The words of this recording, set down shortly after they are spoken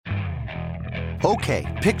Okay,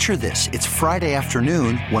 picture this. It's Friday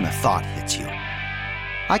afternoon when a thought hits you.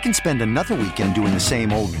 I can spend another weekend doing the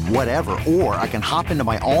same old whatever, or I can hop into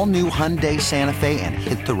my all-new Hyundai Santa Fe and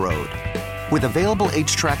hit the road. With available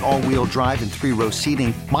H-Track all-wheel drive and 3-row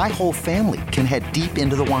seating, my whole family can head deep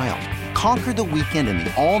into the wild. Conquer the weekend in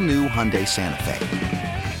the all-new Hyundai Santa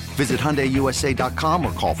Fe. Visit HyundaiUSA.com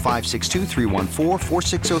or call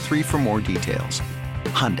 562-314-4603 for more details.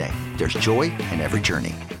 Hyundai, there's joy in every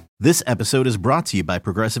journey. This episode is brought to you by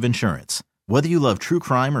Progressive Insurance. Whether you love true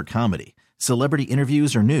crime or comedy, celebrity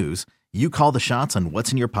interviews or news, you call the shots on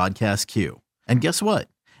what's in your podcast queue. And guess what?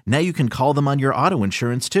 Now you can call them on your auto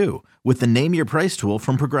insurance too with the Name Your Price tool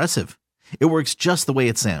from Progressive. It works just the way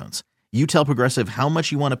it sounds. You tell Progressive how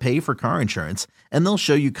much you want to pay for car insurance, and they'll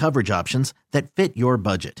show you coverage options that fit your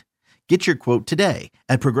budget. Get your quote today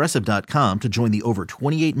at Progressive.com to join the over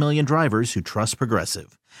 28 million drivers who trust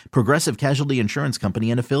Progressive. Progressive Casualty Insurance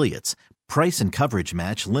Company and Affiliates. Price and coverage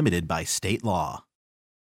match limited by state law.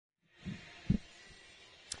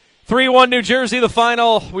 3-1 New Jersey, the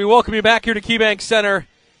final. We welcome you back here to KeyBank Center.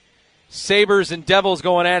 Sabres and Devils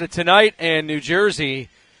going at it tonight, and New Jersey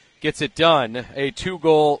gets it done. A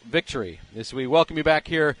 2-goal victory. As we welcome you back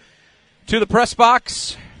here to the press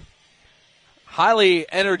box. Highly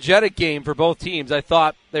energetic game for both teams. I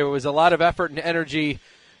thought there was a lot of effort and energy.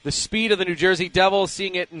 The speed of the New Jersey Devils,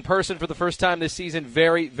 seeing it in person for the first time this season,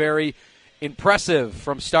 very, very impressive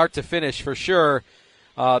from start to finish for sure.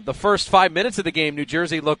 The first 5 minutes of the game, New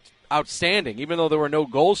Jersey looked outstanding, even though there were no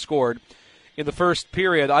goals scored in the first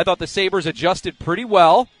period. I thought the Sabres adjusted pretty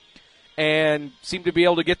well and seemed to be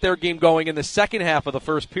able to get their game going in the second half of the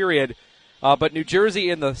first period. But New Jersey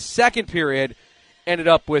in the second period ended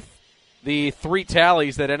up with the 3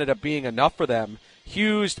 tallies that ended up being enough for them.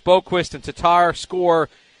 Hughes, Boquist, and Tatar score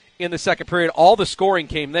in the second period. All the scoring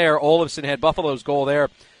came there. Olofsson had Buffalo's goal there.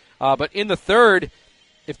 But in the third,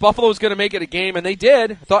 if Buffalo was going to make it a game, and they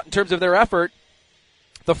did, I thought in terms of their effort,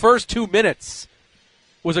 the first 2 minutes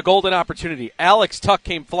was a golden opportunity. Alex Tuch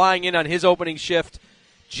came flying in on his opening shift,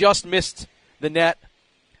 just missed the net.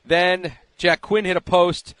 Then Jack Quinn hit a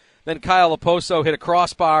post. Then Kyle Oposo hit a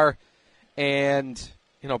crossbar. And,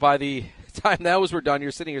 by the time those were done,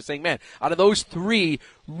 you're sitting here saying, man, out of those 3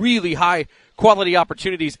 really high-quality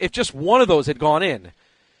opportunities, if just one of those had gone in,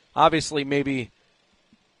 obviously maybe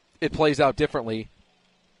it plays out differently.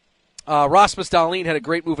 Rasmus Dahlin had a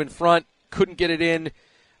great move in front, couldn't get it in.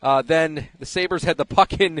 Then the Sabres had the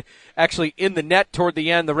puck in, actually in the net toward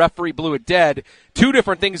the end. The referee blew it dead. 2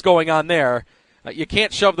 different things going on there. You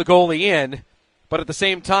can't shove the goalie in, but at the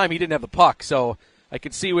same time, he didn't have the puck. So I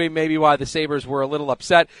could see maybe why the Sabres were a little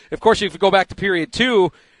upset. Of course, if you go back to period 2,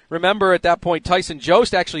 remember at that point Tyson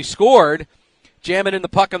Jost actually scored, jamming in the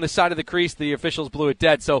puck on the side of the crease. The officials blew it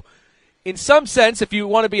dead. So in some sense, if you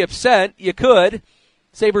want to be upset, you could.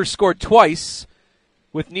 Sabres scored twice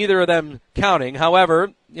with neither of them counting.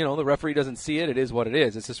 However, the referee doesn't see it. It is what it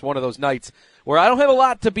is. It's just one of those nights where I don't have a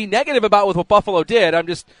lot to be negative about with what Buffalo did. I'm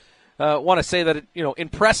just want to say that,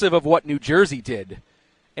 impressive of what New Jersey did.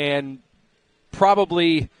 And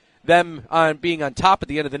probably them being on top at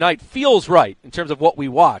the end of the night feels right in terms of what we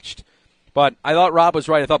watched. But I thought Rob was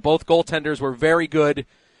right. I thought both goaltenders were very good.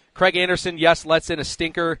 Craig Anderson, yes, lets in a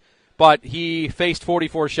stinker, but he faced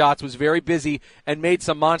 44 shots, was very busy, and made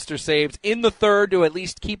some monster saves in the third to at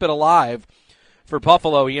least keep it alive for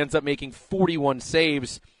Buffalo. He ends up making 41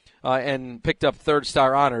 saves and picked up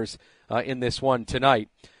third-star honors in this one tonight.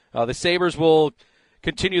 The Sabres will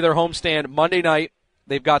continue their homestand Monday night.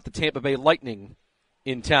 They've got the Tampa Bay Lightning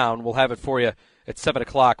in town. We'll have it for you at 7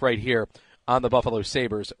 o'clock right here on the Buffalo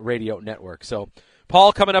Sabres radio network. So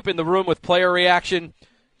Paul coming up in the room with player reaction.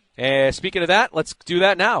 Speaking of that, let's do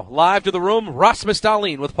that now. Live to the room, Rasmus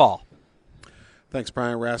Dahlin with Paul. Thanks,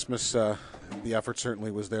 Brian. Rasmus, the effort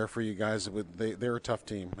certainly was there for you guys. They're a tough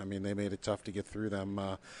team. I mean, they made it tough to get through them.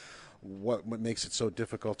 What makes it so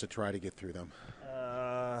difficult to try to get through them?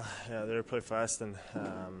 They're pretty fast, and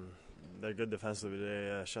they're good defensively.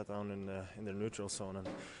 They shut down in their neutral zone. And,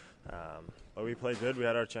 but we played good. We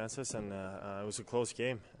had our chances, and it was a close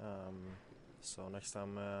game. So next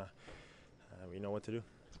time we know what to do.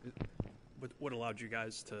 What allowed you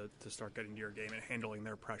guys to start getting to your game and handling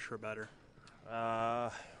their pressure better?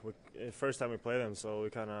 First time we played them, so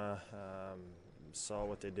we kind of saw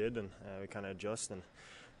what they did, and we kind of adjusted. And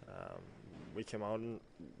we came out, and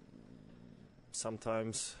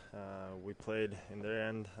sometimes we played in their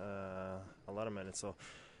end a lot of minutes. So,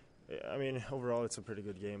 I mean, overall it's a pretty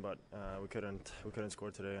good game, but we couldn't score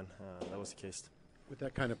today, and that was the case. With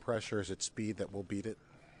that kind of pressure, is it speed that will beat it?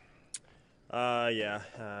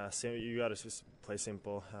 You got to just play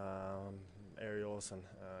simple. aerials and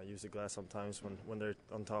use the glass sometimes when they're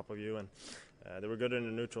on top of you, and they were good in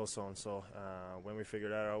the neutral zone. So when we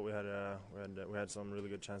figured that out, we had some really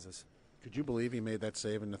good chances. Could you believe he made that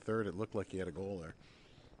save in the third? It looked like he had a goal there.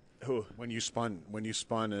 Who? When you spun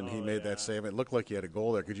and he made that save, it looked like he had a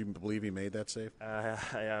goal there. Could you believe he made that save?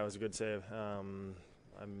 Yeah, it was a good save. I'm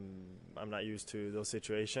not used to those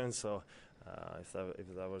situations, so if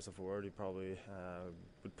that was a forward, he probably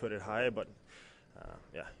would put it high. But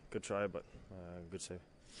yeah, good try, but good save.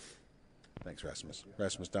 Thanks, Rasmus.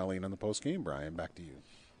 Rasmus Dahlin on the post game. Brian, back to you.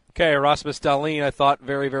 Okay, Rasmus Dahlin, I thought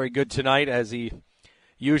very, very good tonight, as he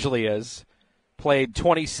usually is. Played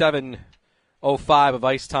 27:05 of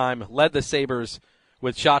ice time, led the Sabres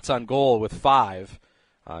with shots on goal with 5,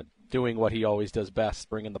 doing what he always does best,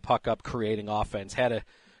 bringing the puck up, creating offense. Had a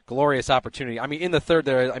glorious opportunity. I mean, in the third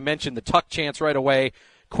there, I mentioned the tuck chance right away,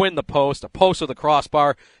 Quinn the post, a post with a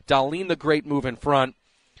crossbar, Dahlin the great move in front.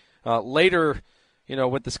 Later,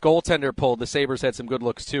 with this goaltender pulled, the Sabres had some good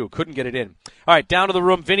looks too. Couldn't get it in. All right, down to the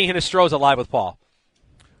room, Vinny Hinostroza live with Paul.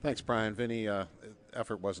 Thanks, Brian. Vinny,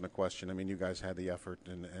 effort wasn't a question. I mean, you guys had the effort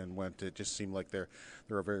and went. It just seemed like they're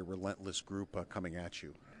a very relentless group coming at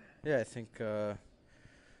you. Yeah, I think I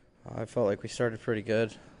felt like we started pretty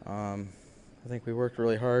good. I think we worked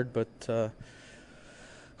really hard, but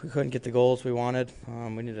we couldn't get the goals we wanted.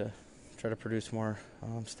 We need to try to produce more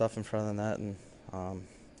stuff in front of the net, and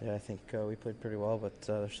I think we played pretty well, but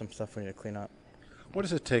there's some stuff we need to clean up. What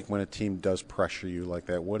does it take when a team does pressure you like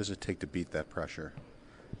that? What does it take to beat that pressure?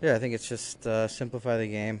 Yeah, I think it's just simplify the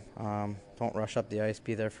game. Don't rush up the ice.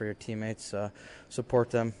 Be there for your teammates. Support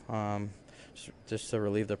them just to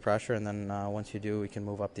relieve the pressure, and then once you do, we can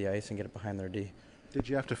move up the ice and get it behind their D. Did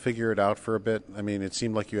you have to figure it out for a bit? I mean, it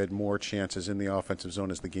seemed like you had more chances in the offensive zone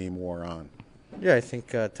as the game wore on. Yeah, I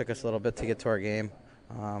think it took us a little bit to get to our game.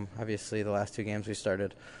 Obviously, the last 2 games we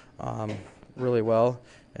started really well,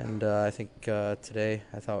 and I think today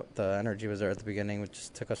I thought the energy was there at the beginning. It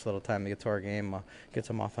just took us a little time to get to our game, get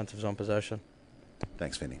some offensive zone possession.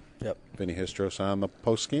 Thanks, Vinny. Yep. Vinny Hinostroza on the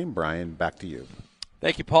post game. Brian, back to you.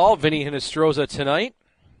 Thank you, Paul. Vinny Hinostroza tonight.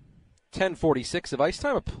 10:46 of ice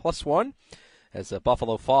time, a +1, as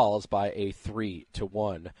Buffalo falls by a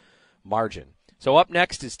 3-1 margin. So up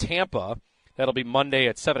next is Tampa. That'll be Monday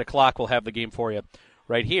at 7 o'clock. We'll have the game for you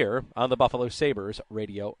right here on the Buffalo Sabres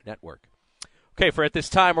Radio Network. Okay, for at this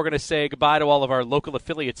time, we're going to say goodbye to all of our local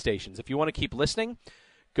affiliate stations. If you want to keep listening,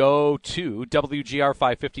 go to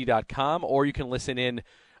WGR550.com, or you can listen in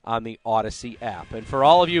on the Odyssey app. And for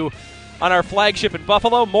all of you on our flagship in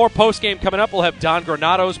Buffalo, more postgame coming up. We'll have Don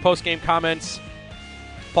Granado's postgame comments,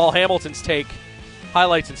 Paul Hamilton's take,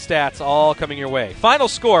 highlights and stats, all coming your way. Final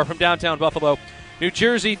score from downtown Buffalo, New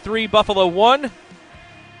Jersey 3, Buffalo 1.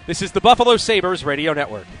 This is the Buffalo Sabres Radio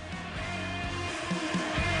Network.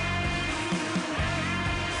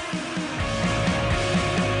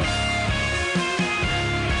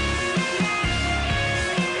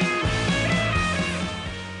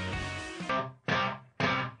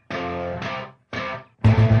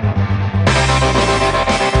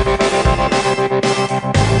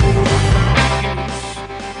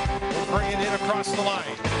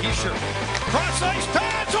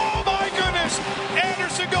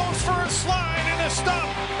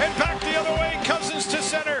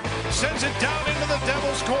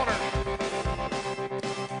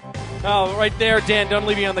 Right there, Dan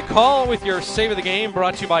Dunleavy on the call with your Save of the Game,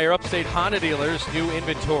 brought to you by your Upstate Honda dealers. New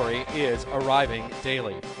inventory is arriving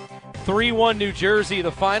daily. 3-1 New Jersey,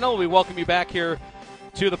 the final. We welcome you back here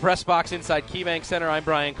to the press box inside KeyBank Center. I'm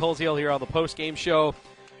Brian Koziel here on the post-game show.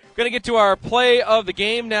 We're going to get to our play of the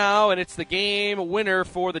game now, and it's the game winner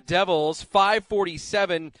for the Devils.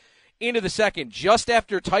 5:47 into the second, just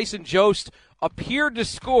after Tyson Jost appeared to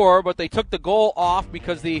score, but they took the goal off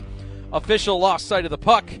because the official lost sight of the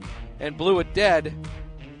puck and blew it dead.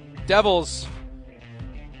 Devils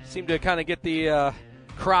seem to kind of get the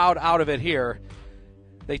crowd out of it here.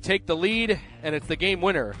 They take the lead, and it's the game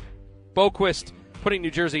winner. Boquist putting New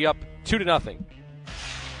Jersey up 2-0.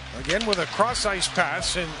 Again with a cross-ice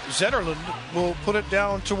pass, and Zetterlund will put it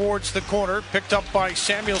down towards the corner, picked up by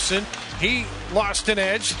Samuelsson. He lost an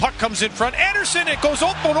edge. Puck comes in front. Anderson, it goes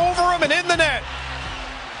up and over him and in the net.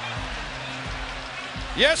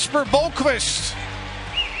 Jesper Boquist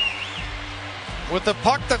with the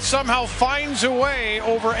puck that somehow finds a way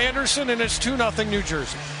over Anderson, and it's 2-0 New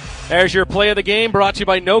Jersey. There's your play of the game, brought to you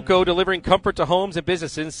by NOCO, delivering comfort to homes and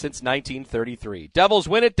businesses since 1933. Devils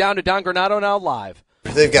win it. Down to Don Granado now live.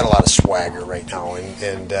 They've got a lot of swagger right now,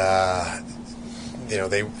 and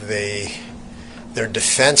their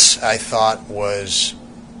defense, I thought, was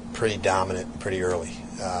pretty dominant pretty early.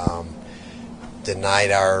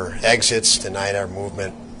 denied our exits, denied our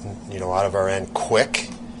movement, out of our end quick,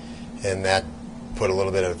 and that put a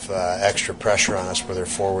little bit of extra pressure on us where their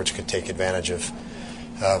forwards could take advantage of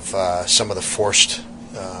some of the forced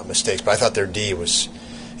mistakes. But I thought their D was,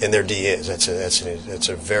 and their D is, it's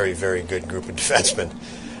a very, very good group of defensemen,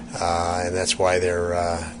 and that's why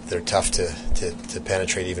they're tough to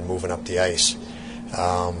penetrate even moving up the ice.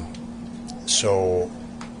 So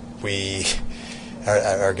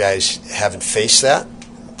our guys haven't faced that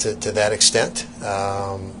to that extent.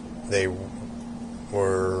 They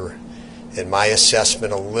were, in my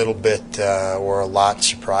assessment, a little bit or a lot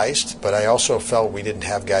surprised, but I also felt we didn't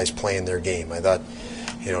have guys playing their game. I thought,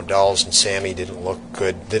 Dolls and Sammy didn't look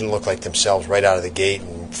good, didn't look like themselves right out of the gate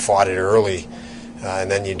and fought it early. And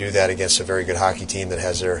then you do that against a very good hockey team that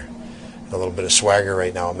has a little bit of swagger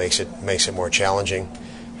right now. It makes it more challenging.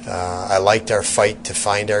 I liked our fight to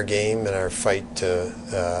find our game and our fight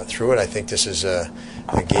through it. I think this is a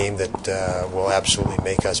game that will absolutely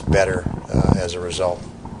make us better as a result.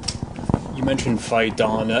 You mentioned fight,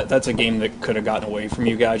 Don. That's a game that could have gotten away from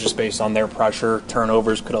you guys just based on their pressure.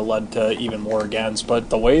 Turnovers could have led to even more against. But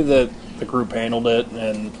the way that the group handled it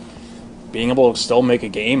and being able to still make a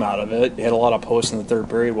game out of it, you hit a lot of posts in the third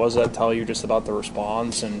period. What does that tell you just about the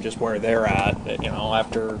response and just where they're at,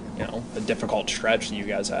 after, a difficult stretch that you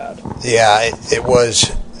guys had? Yeah, it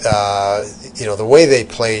was, the way they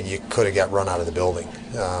played, you could have got run out of the building.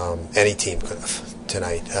 Any team could have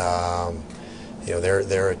tonight.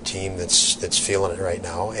 They're a team that's feeling it right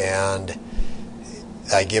now, and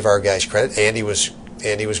I give our guys credit. Andy was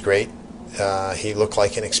great. He looked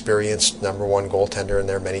like an experienced number one goaltender in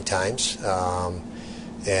there many times.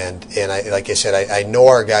 And I, like I said, I know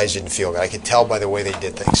our guys didn't feel good. I could tell by the way they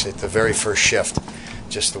did things. At the very first shift,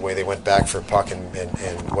 just the way they went back for a puck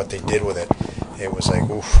and what they did with it, it was like,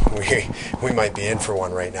 oof, we might be in for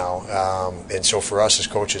one right now. And so for us as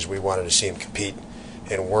coaches, we wanted to see them compete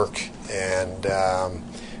and work. And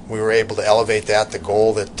we were able to elevate that. The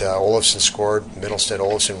goal that Olofsson scored,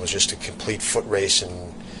 Middlestead-Olofsson, was just a complete foot race,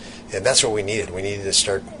 and that's what we needed. We needed to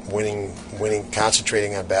start winning,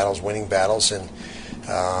 concentrating on battles, winning battles, and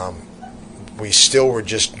we still were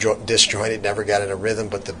just disjointed, never got in a rhythm,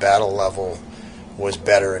 but the battle level was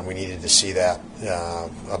better, and we needed to see that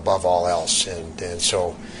above all else. And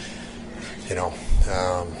so,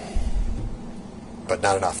 but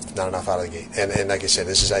not enough out of the gate. And like I said,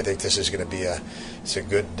 I think this is going to be a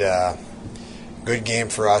good game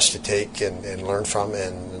for us to take and learn from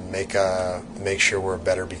and make sure we're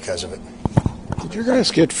better because of it. Did you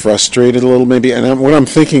guys get frustrated a little maybe? And what I'm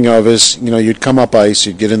thinking of is, you'd come up ice,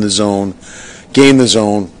 you'd get in the zone, gain the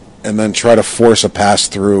zone, and then try to force a pass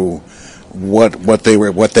through what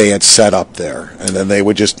they had set up there, and then they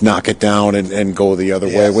would just knock it down and go the other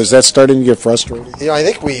way. Was that starting to get frustrating? I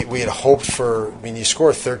think we had hoped for. You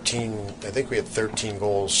score 13. I think we had 13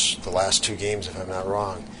 goals the last two games, if I'm not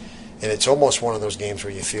wrong. And it's almost one of those games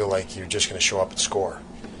where you feel like you're just going to show up and score.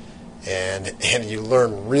 And you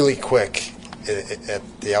learn really quick at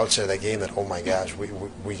the outset of that game that, oh my gosh,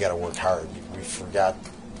 we got to work hard. We forgot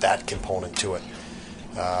that component to it.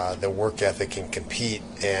 The work ethic and compete,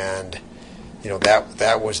 and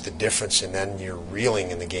that was the difference. And then you're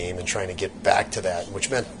reeling in the game and trying to get back to that, which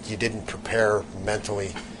meant you didn't prepare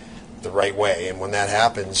mentally the right way. And when that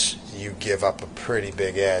happens, you give up a pretty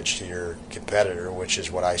big edge to your competitor, which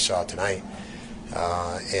is what I saw tonight.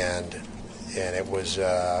 And it was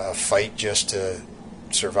a fight just to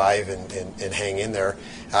survive and hang in there.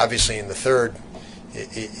 Obviously, in the third,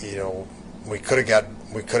 we could have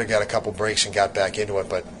got a couple breaks and got back into it,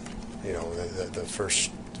 but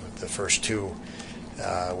the first two,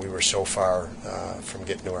 we were so far from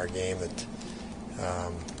getting to our game that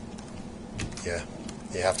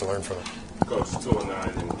you have to learn from it. Coach,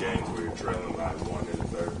 2-9 in games where you're trailing by one in the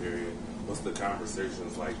third period. What's the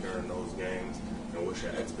conversations like during those games, and what's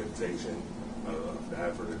your expectation of the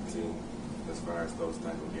effort of the team as far as those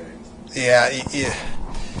type of games? Yeah.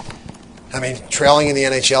 I mean, trailing in the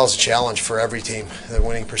NHL is a challenge for every team. The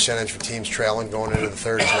winning percentage for teams trailing going into the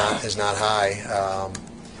third is not high.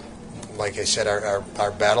 Like I said,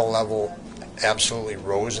 our battle level absolutely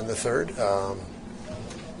rose in the third,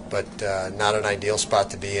 but not an ideal spot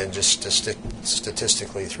to be in just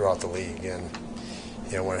statistically throughout the league. And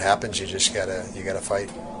when it happens, you gotta fight.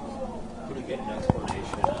 Could we get an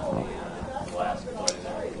explanation on the last play?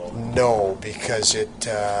 No, because it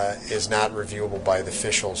is not reviewable by the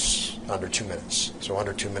officials under 2 minutes. So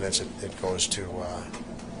under 2 minutes, it goes to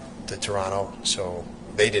Toronto. So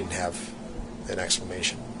they didn't have an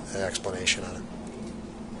explanation on it.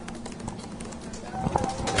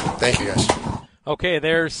 Thank you, guys. Okay,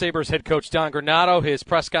 there's Sabres head coach Don Granato. His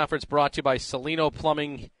press conference brought to you by Salino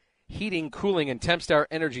Plumbing, Heating, Cooling, and Tempstar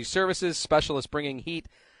Energy Services, specialists bringing heat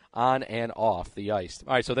on and off the ice.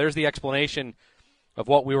 All right, so there's the explanation of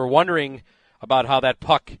what we were wondering about how that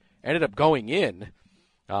puck ended up going in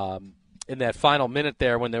that final minute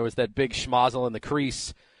there when there was that big schmozzle in the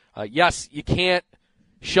crease. Yes, you can't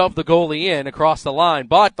shove the goalie in across the line,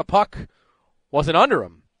 but the puck wasn't under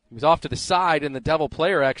him. He was off to the side, and the Devil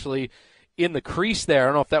player actually in the crease there. I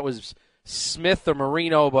don't know if that was Smith or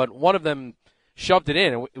Marino, but one of them shoved it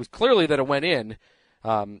in. It was clearly that it went in.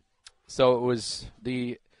 So it was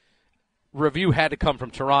the review had to come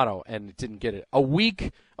from Toronto, and it didn't get it. A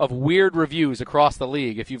week of weird reviews across the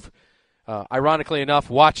league. If you've, ironically enough,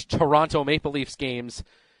 watched Toronto Maple Leafs games,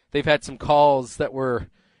 they've had some calls that were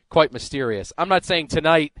quite mysterious. I'm not saying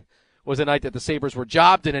tonight was a night that the Sabres were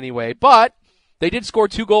jobbed in any way, but they did score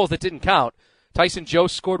 2 goals that didn't count. Tyson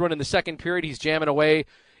Jost scored one in the second period. He's jamming away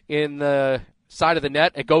in the side of the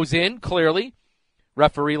net. It goes in, clearly.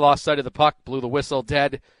 Referee lost sight of the puck, blew the whistle,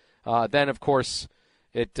 dead. Then, of course,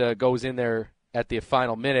 it goes in there at the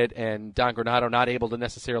final minute, and Don Granato not able to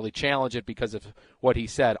necessarily challenge it because of what he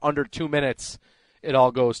said. Under 2 minutes, it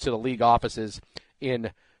all goes to the league offices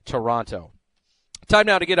in Toronto. Time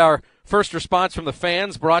now to get our first response from the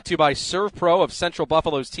fans, brought to you by Serve Pro of Central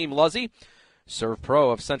Buffalo's Team Luzzy. Serve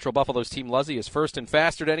Pro of Central Buffalo's Team Luzzy is first and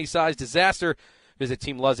faster to any size disaster. Visit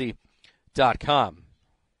teamluzzy.com.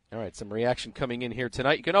 All right, some reaction coming in here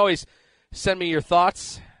tonight. You can always send me your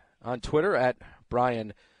thoughts on Twitter at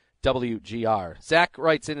BrianWGR. Zach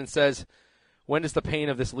writes in and says, when does the pain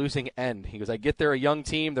of this losing end? He goes, I get they're a young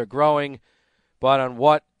team, they're growing, but on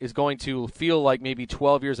what is going to feel like maybe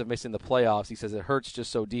 12 years of missing the playoffs, he says it hurts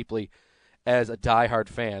just so deeply as a diehard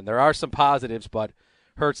fan. There are some positives, but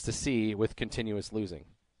hurts to see with continuous losing.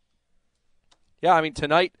 Yeah, I mean,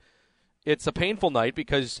 tonight, it's a painful night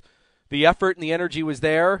because the effort and the energy was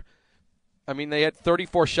there. I mean, they had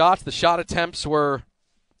 34 shots. The shot attempts were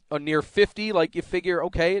a near 50. Like, you figure,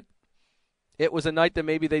 okay, it was a night that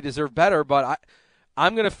maybe they deserved better, but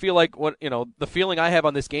I'm going to feel like the feeling I have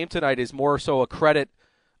on this game tonight is more so a credit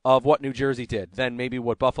of what New Jersey did than maybe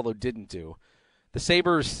what Buffalo didn't do. The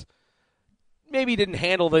Sabres maybe didn't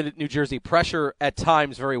handle the New Jersey pressure at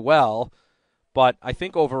times very well, but I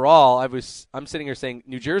think overall I'm sitting here saying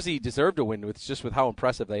New Jersey deserved a win with how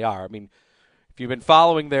impressive they are. I mean, if you've been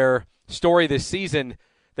following their story this season,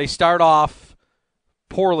 they start off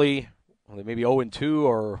poorly. Well, they maybe 0-2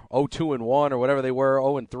 or 0-2-1 or whatever they were,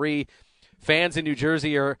 0-3. Fans in New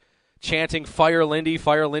Jersey are chanting Fire Lindy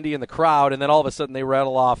in the crowd, and then all of a sudden they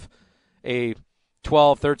rattle off a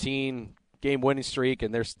 12-13 game winning streak,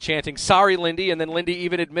 and they're chanting sorry Lindy, and then Lindy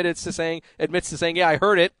even admits to saying, yeah, I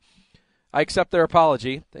heard it. I accept their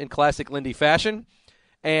apology in classic Lindy fashion.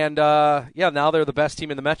 And now they're the best team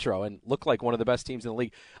in the Metro and look like one of the best teams in the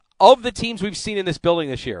league. Of the teams we've seen in this building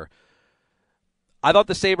this year, I thought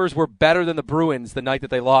the Sabres were better than the Bruins the night that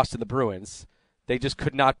they lost to the Bruins. They just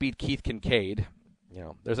could not beat Keith Kincaid.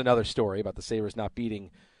 There's another story about the Sabres not beating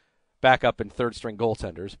backup and third-string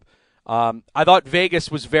goaltenders. I thought Vegas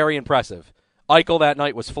was very impressive. Eichel that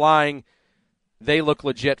night was flying. They look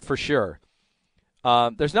legit for sure.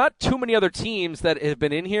 There's not too many other teams that have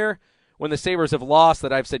been in here when the Sabres have lost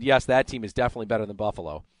that I've said, yes, that team is definitely better than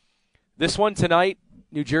Buffalo. This one tonight,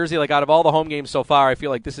 New Jersey, like out of all the home games so far, I feel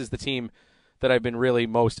like this is the team that I've been really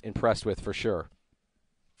most impressed with for sure.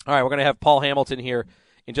 All right, we're going to have Paul Hamilton here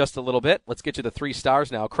in just a little bit. Let's get to the 3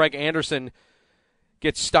 stars now. Craig Anderson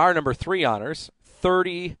gets star number 3 honors,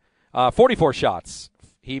 44 shots.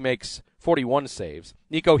 He makes 41 saves.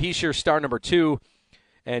 Nico Hischier, star number 2,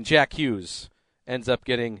 and Jack Hughes ends up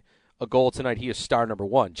getting a goal tonight. He is star number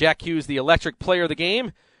 1. Jack Hughes, the electric player of the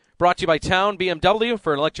game, brought to you by Town BMW.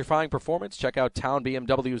 For an electrifying performance, check out Town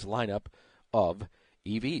BMW's lineup of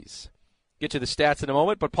EVs. Get to the stats in a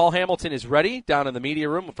moment, but Paul Hamilton is ready down in the media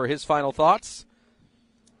room for his final thoughts.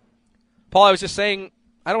 Paul, I was just saying,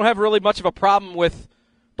 I don't have really much of a problem with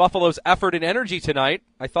Buffalo's effort and energy tonight.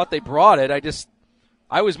 I thought they brought it.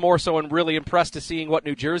 I was more so really impressed to seeing what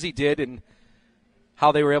New Jersey did and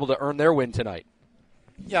how they were able to earn their win tonight.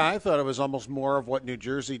 Yeah, I thought it was almost more of what New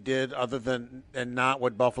Jersey did and not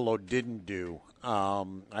what Buffalo didn't do.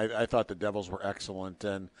 I thought the Devils were excellent.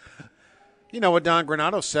 And, what Don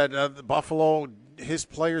Granato said, Buffalo, his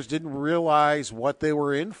players didn't realize what they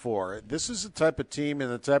were in for. This is the type of team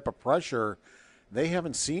and the type of pressure they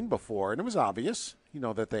haven't seen before. And it was obvious,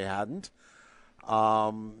 that they hadn't.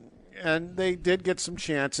 And they did get some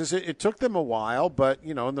chances. It took them a while, but,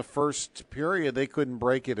 in the first period, they couldn't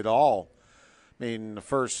break it at all. I mean, the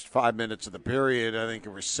first 5 minutes of the period, I think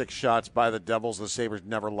there were 6 shots by the Devils. The Sabres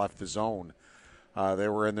never left the zone. They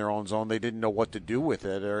were in their own zone. They didn't know what to do with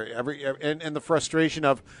it. And the frustration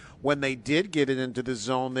of when they did get it into the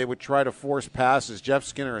zone, they would try to force passes. Jeff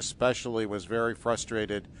Skinner especially was very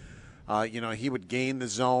frustrated. He would gain the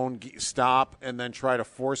zone, stop, and then try to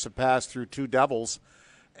force a pass through two Devils.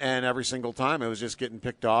 And every single time it was just getting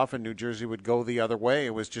picked off, and New Jersey would go the other way.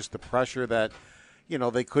 It was just the pressure that,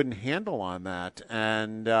 they couldn't handle on that.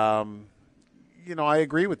 And, I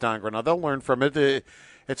agree with Don Granato. They'll learn from it.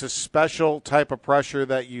 It's a special type of pressure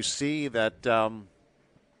that you see that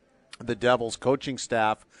the Devils coaching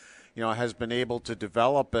staff, has been able to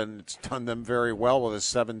develop, and it's done them very well with a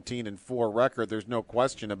 17-4 record. There's no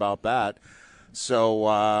question about that.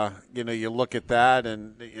 So, you look at that,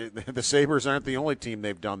 and the Sabres aren't the only team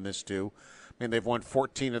they've done this to. I mean, they've won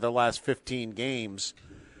 14 of the last 15 games.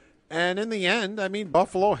 And in the end,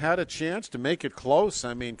 Buffalo had a chance to make it close.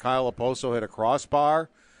 Kyle Oposo hit a crossbar.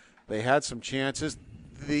 They had some chances.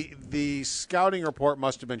 The scouting report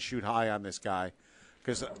must have been shoot high on this guy,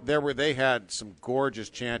 because they had some gorgeous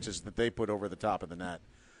chances that they put over the top of the net,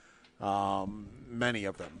 many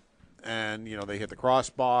of them. And, they hit the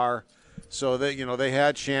crossbar. So they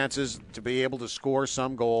had chances to be able to score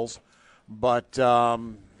some goals, but a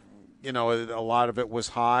lot of it was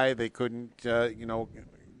high. They couldn't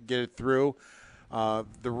get it through. The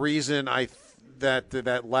reason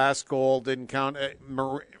that last goal didn't count,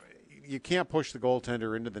 you can't push the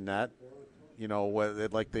goaltender into the net,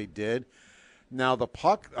 like they did. Now the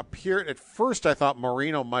puck appeared at first. I thought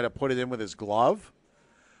Marino might have put it in with his glove,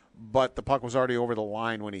 but the puck was already over the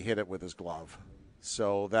line when he hit it with his glove.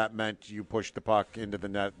 So that meant you pushed the puck into the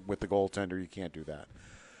net with the goaltender. You can't do that.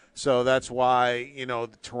 So that's why,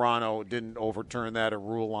 Toronto didn't overturn that or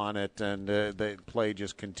rule on it, and the play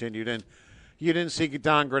just continued. And you didn't see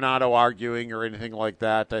Don Granato arguing or anything like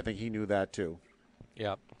that. I think he knew that too.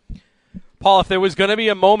 Yeah. Paul, if there was going to be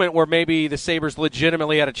a moment where maybe the Sabres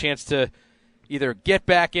legitimately had a chance to either get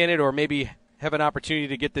back in it or maybe have an opportunity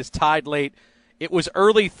to get this tied late, it was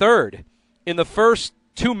early third. In the first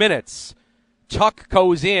 2 minutes, Tuck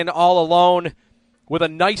goes in all alone with a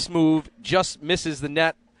nice move, just misses the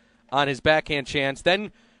net on his backhand chance.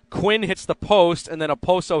 Then Quinn hits the post, and then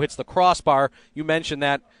Oposo hits the crossbar. You mentioned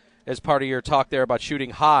that as part of your talk there about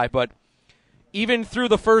shooting high, but even through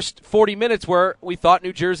the first 40 minutes where we thought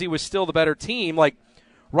New Jersey was still the better team, like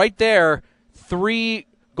right there, 3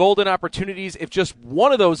 golden opportunities. If just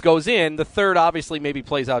one of those goes in, the third obviously maybe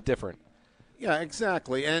plays out different. Yeah,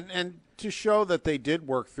 exactly. And to show that they did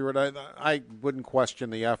work through it, I wouldn't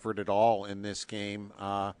question the effort at all in this game.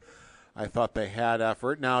 I thought they had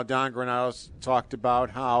effort. Now, Don Granato talked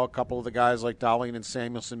about how a couple of the guys like Dahlin and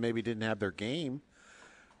Samuelsson maybe didn't have their game,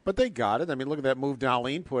 but they got it. Look at that move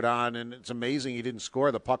Dahlin put on, and it's amazing he didn't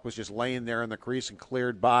score. The puck was just laying there in the crease and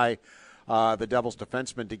cleared by the Devils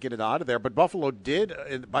defenseman to get it out of there. But Buffalo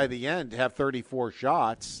did, by the end, have 34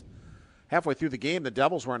 shots. Halfway through the game, the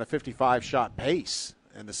Devils were on a 55-shot pace,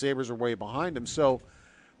 and the Sabres are way behind them. So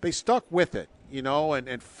they stuck with it,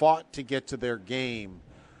 and fought to get to their game.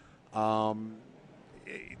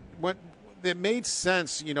 It made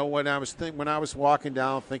sense, when I was walking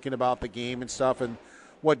down thinking about the game and stuff, and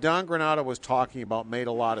what Don Granato was talking about made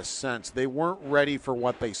a lot of sense. They weren't ready for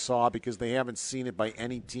what they saw because they haven't seen it by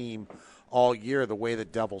any team all year, the way the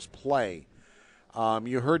Devils play.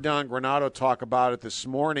 You heard Don Granato talk about it this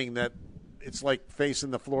morning, that it's like facing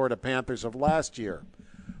the Florida Panthers of last year.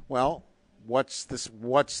 Well, what's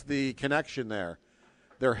the connection there?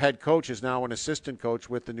 Their head coach is now an assistant coach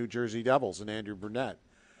with the New Jersey Devils, and Andrew Brunette.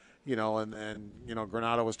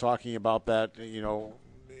 Granato was talking about that,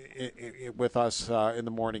 with us in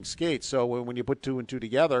the morning skate. So when you put 2 and 2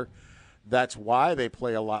 together, that's why they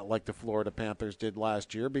play a lot like the Florida Panthers did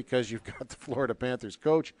last year, because you've got the Florida Panthers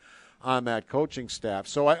coach on that coaching staff.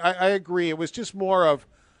 So I agree. It was just more of,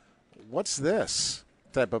 what's this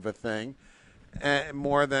type of a thing, and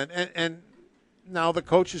more than and now the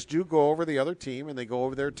coaches do go over the other team and they go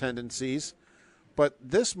over their tendencies, but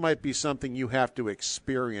this might be something you have to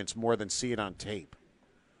experience more than see it on tape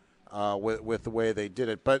with the way they did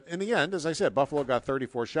it. But in the end, as I said, Buffalo got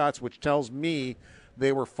 34 shots, which tells me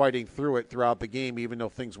they were fighting through it throughout the game, even though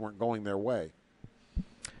things weren't going their way.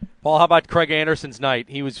 Paul, how about Craig Anderson's night?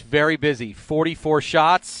 He was very busy. 44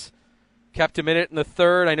 shots, kept him in it in the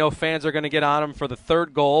third. I know fans are going to get on him for the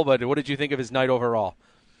third goal, but what did you think of his night overall?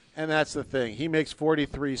 And that's the thing. He makes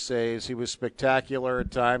 43 saves. He was spectacular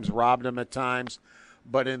at times, robbed him at times.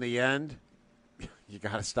 But in the end, you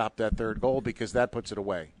got to stop that third goal because that puts it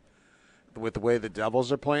away. With the way the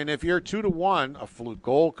Devils are playing, if you're 2-1, a fluke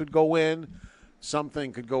goal could go in,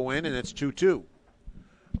 something could go in, and it's 2-2.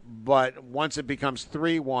 But once it becomes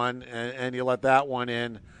 3-1 and you let that one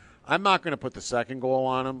in, I'm not going to put the second goal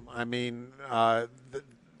on him. I mean,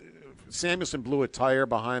 Samuelson blew a tire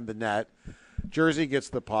behind the net. Jersey gets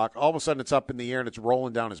the puck. All of a sudden it's up in the air and it's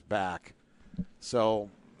rolling down his back. So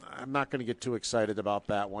I'm not going to get too excited about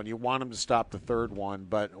that one. You want him to stop the third one,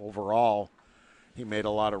 but overall he made a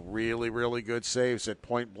lot of really, really good saves at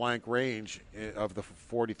point-blank range of the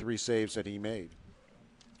 43 saves that he made.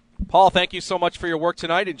 Paul, thank you so much for your work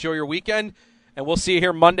tonight. Enjoy your weekend, and we'll see you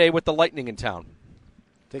here Monday with the Lightning in town.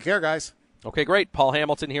 Take care, guys. Okay, great. Paul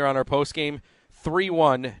Hamilton here on our postgame,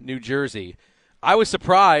 3-1 New Jersey. I was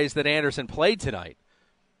surprised that Anderson played tonight.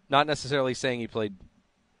 Not necessarily saying he played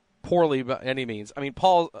poorly by any means. I mean,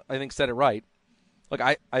 Paul, I think, said it right. Look,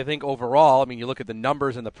 I think overall, I mean, you look at the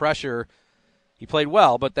numbers and the pressure, he played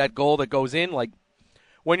well, but that goal that goes in, like,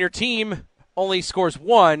 when your team only scores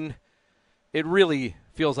one, it really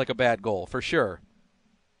feels like a bad goal, for sure.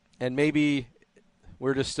 And maybe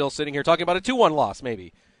we're just still sitting here talking about a 2-1 loss,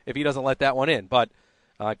 maybe, if he doesn't let that one in. But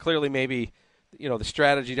clearly maybe, the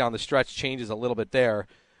strategy down the stretch changes a little bit there.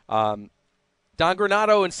 Don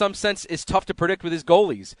Granato, in some sense, is tough to predict with his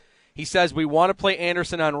goalies. He says we want to play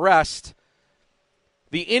Anderson on rest.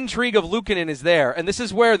 The intrigue of Luukkonen is there, and this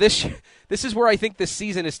is where I think this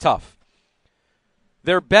season is tough.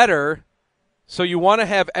 They're better, so you want to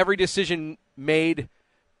have every decision made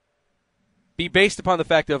be based upon the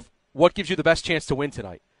fact of what gives you the best chance to win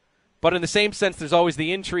tonight. But in the same sense, there's always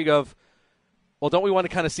the intrigue of, well, don't we want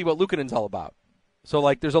to kind of see what Luukkonen's all about? So,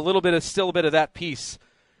 there's still a bit of that piece.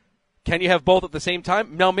 Can you have both at the same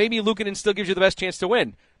time? Now, maybe Luukkonen still gives you the best chance to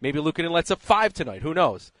win. Maybe Luukkonen lets up 5 tonight. Who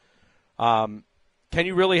knows? Can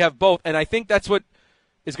you really have both? And I think that's what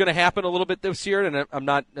is going to happen a little bit this year, and I'm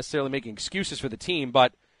not necessarily making excuses for the team,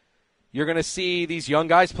 but you're going to see these young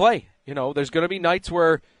guys play. There's going to be nights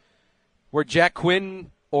where Jack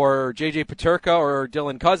Quinn or J.J. Peterka or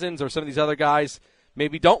Dylan Cousins or some of these other guys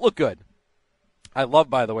maybe don't look good. I love,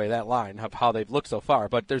 by the way, that line of how they've looked so far.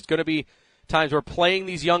 But there's going to be times where playing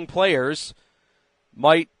these young players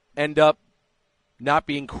might end up not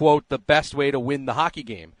being, quote, the best way to win the hockey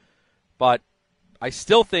game. But I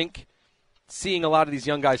still think seeing a lot of these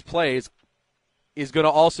young guys play is going to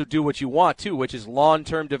also do what you want, too, which is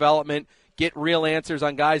long-term development, get real answers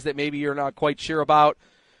on guys that maybe you're not quite sure about.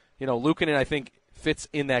 Luukkonen, I think, fits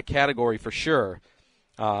in that category for sure.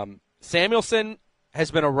 Samuelson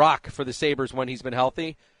has been a rock for the Sabres when he's been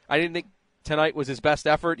healthy. I didn't think tonight was his best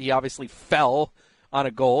effort. He obviously fell on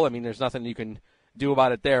a goal. I mean, there's nothing you can do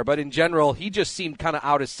about it there. But in general, he just seemed kind of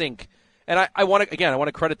out of sync. And I want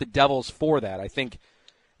to credit the Devils for that. I think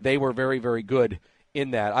they were very, very good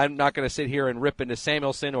in that. I'm not going to sit here and rip into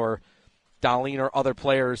Samuelson or Dahlin or other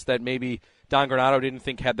players that maybe Don Granato didn't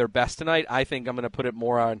think had their best tonight. I think I'm going to put it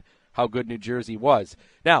more on how good New Jersey was.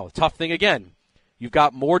 Now, tough thing again, you've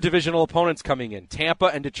got more divisional opponents coming in. Tampa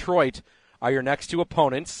and Detroit are your next 2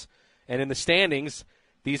 opponents. And in the standings,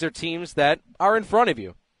 these are teams that are in front of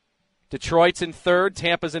you. Detroit's in 3rd,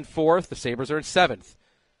 Tampa's in 4th, the Sabres are in 7th.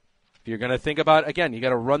 If you're going to think about, again, you got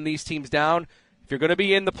to run these teams down. If you're going to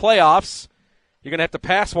be in the playoffs, you're going to have to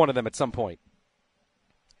pass one of them at some point.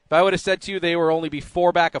 If I would have said to you they were only be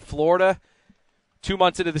 4 back of Florida 2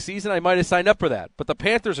 months into the season, I might have signed up for that. But the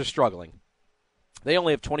Panthers are struggling. They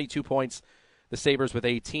only have 22 points, the Sabres with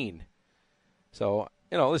 18. So,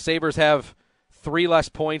 the Sabres have 3 less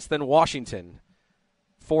points than Washington,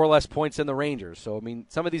 4 less points than the Rangers. So,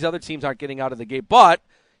 some of these other teams aren't getting out of the gate. But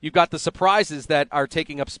you've got the surprises that are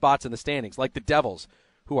taking up spots in the standings, like the Devils,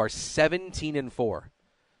 who are 17-4.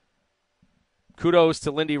 Kudos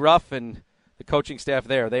to Lindy Ruff and the coaching staff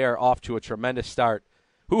there. They are off to a tremendous start.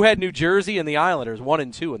 Who had New Jersey and the Islanders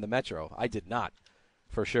 1-2 in the Metro? I did not,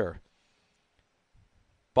 for sure.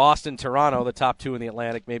 Boston, Toronto, the top 2 in the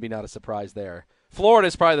Atlantic, maybe not a surprise there. Florida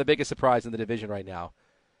is probably the biggest surprise in the division right now,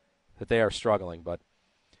 that they are struggling. But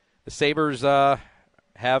the Sabres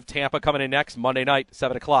have Tampa coming in next, Monday night,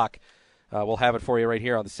 7 o'clock. We'll have it for you right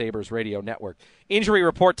here on the Sabres Radio Network. Injury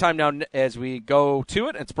report time now as we go to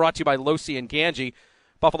it. It's brought to you by Losi and Ganji,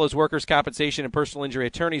 Buffalo's workers' compensation and personal injury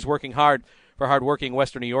attorneys working hard for hard-working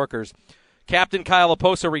Western New Yorkers. Captain Kyle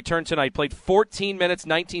Oposo returned tonight, played 14 minutes,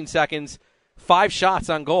 19 seconds, 5 shots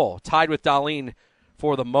on goal, tied with Dahlin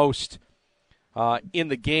for the most in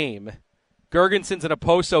the game. Girgensons and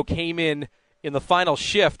Oposo came in the final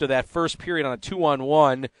shift of that first period on a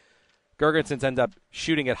 2-on-1. Girgensons end up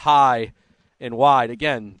shooting it high and wide.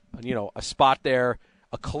 Again, a spot there,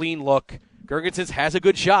 a clean look. Girgensons has a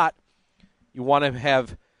good shot. You want to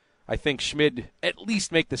have, I think, Schmid at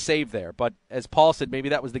least make the save there. But as Paul said, maybe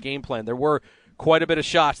that was the game plan. There were quite a bit of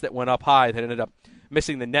shots that went up high that ended up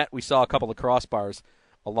missing the net. We saw a couple of crossbars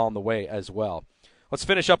along the way as well. Let's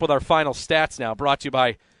finish up with our final stats now, brought to you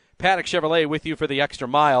by Paddock Chevrolet with you for the extra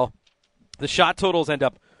mile. The shot totals end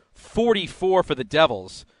up 44 for the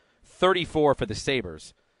Devils, 34 for the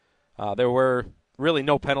Sabres. There were really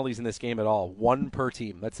no penalties in this game at all. 1 per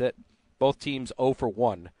team. That's it. Both teams 0 for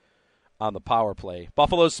 1 on the power play.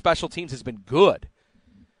 Buffalo's special teams has been good.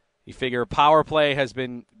 You figure power play has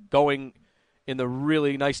been going in the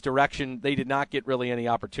really nice direction. They did not get really any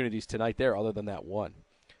opportunities tonight there other than that one.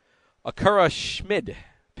 Akira Schmid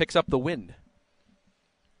picks up the win.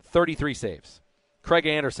 33 saves. Craig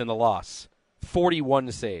Anderson, the loss.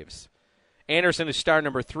 41 saves. Anderson is star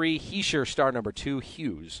number 3. Hischier, star number 2.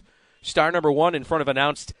 Hughes, star number 1 in front of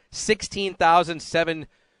announced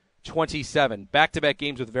 16,727. Back-to-back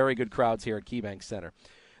games with very good crowds here at KeyBank Center.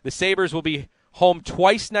 The Sabres will be home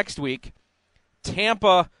twice next week.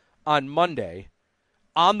 Tampa on Monday.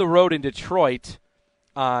 On the road in Detroit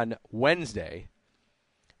on Wednesday.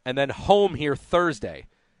 And then home here Thursday.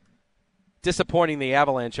 Disappointing the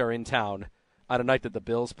Avalanche are in town on a night that the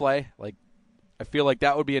Bills play. I feel like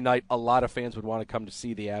that would be a night a lot of fans would want to come to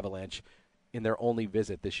see the Avalanche in their only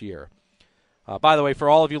visit this year. By the way, for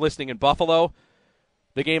all of you listening in Buffalo,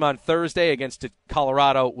 the game on Thursday against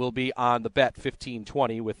Colorado will be on the Bet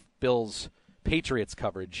 1520 with Bills Patriots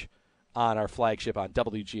coverage on our flagship on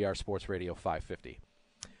WGR Sports Radio 550.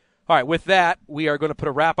 All right, with that, we are going to put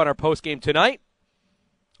a wrap on our postgame tonight.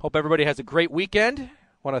 Hope everybody has a great weekend.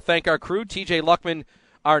 Want to thank our crew, TJ Luckman,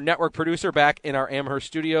 our network producer back in our Amherst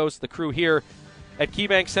studios, the crew here at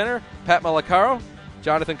KeyBank Center, Pat Malacaro,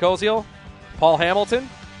 Jonathan Koziel, Paul Hamilton.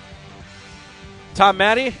 Tom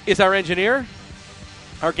Matty is our engineer.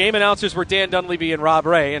 Our game announcers were Dan Dunleavy and Rob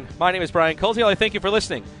Ray, and my name is Brian Koziel. I thank you for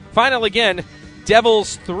listening. Final again,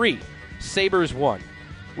 Devils 3, Sabres 1.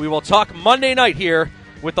 We will talk Monday night here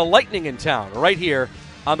with the Lightning in town, right here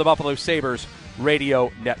on the Buffalo Sabres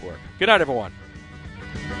Radio Network. Good night, everyone.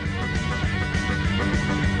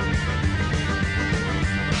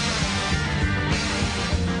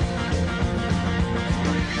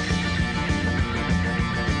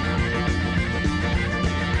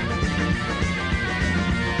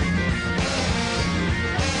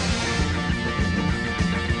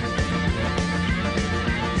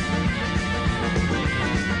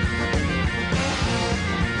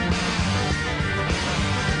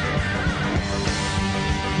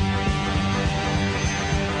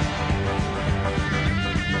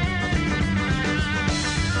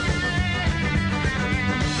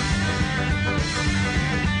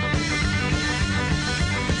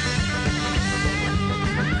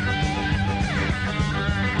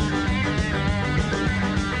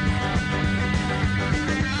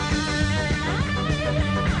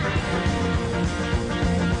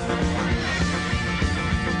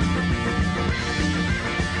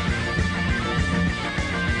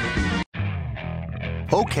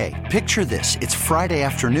 Okay, picture this. It's Friday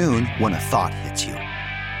afternoon when a thought hits you.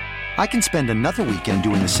 I can spend another weekend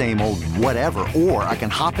doing the same old whatever, or I can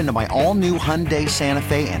hop into my all-new Hyundai Santa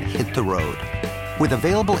Fe and hit the road. With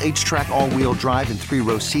available H-Track all-wheel drive and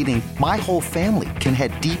 3-row seating, my whole family can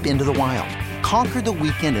head deep into the wild. Conquer the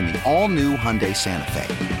weekend in the all-new Hyundai Santa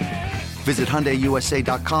Fe. Visit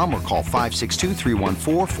HyundaiUSA.com or call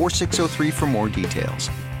 562-314-4603 for more details.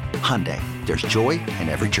 Hyundai, there's joy in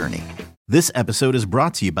every journey. This episode is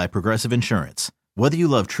brought to you by Progressive Insurance. Whether you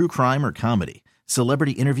love true crime or comedy,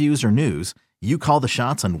 celebrity interviews or news, you call the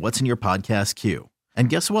shots on what's in your podcast queue. And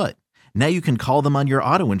guess what? Now you can call them on your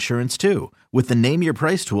auto insurance too with the Name Your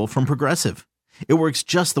Price tool from Progressive. It works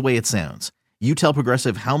just the way it sounds. You tell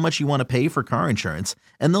Progressive how much you want to pay for car insurance,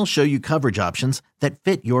 and they'll show you coverage options that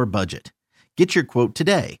fit your budget. Get your quote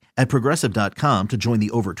today at Progressive.com to join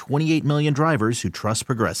the over 28 million drivers who trust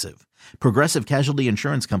Progressive. Progressive Casualty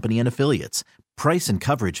Insurance Company and Affiliates. Price and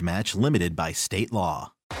coverage match limited by state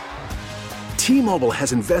law. T-Mobile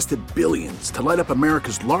has invested billions to light up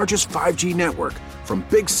America's largest 5G network, from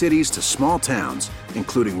big cities to small towns,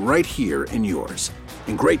 including right here in yours.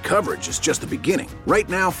 And great coverage is just the beginning. Right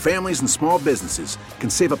now, families and small businesses can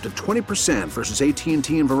save up to 20% versus AT&T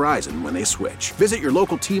and Verizon when they switch. Visit your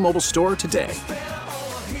local T-Mobile store today.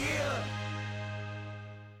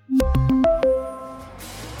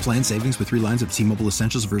 Plan savings with 3 lines of T-Mobile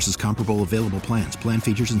Essentials versus comparable available plans. Plan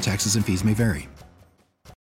features and taxes and fees may vary.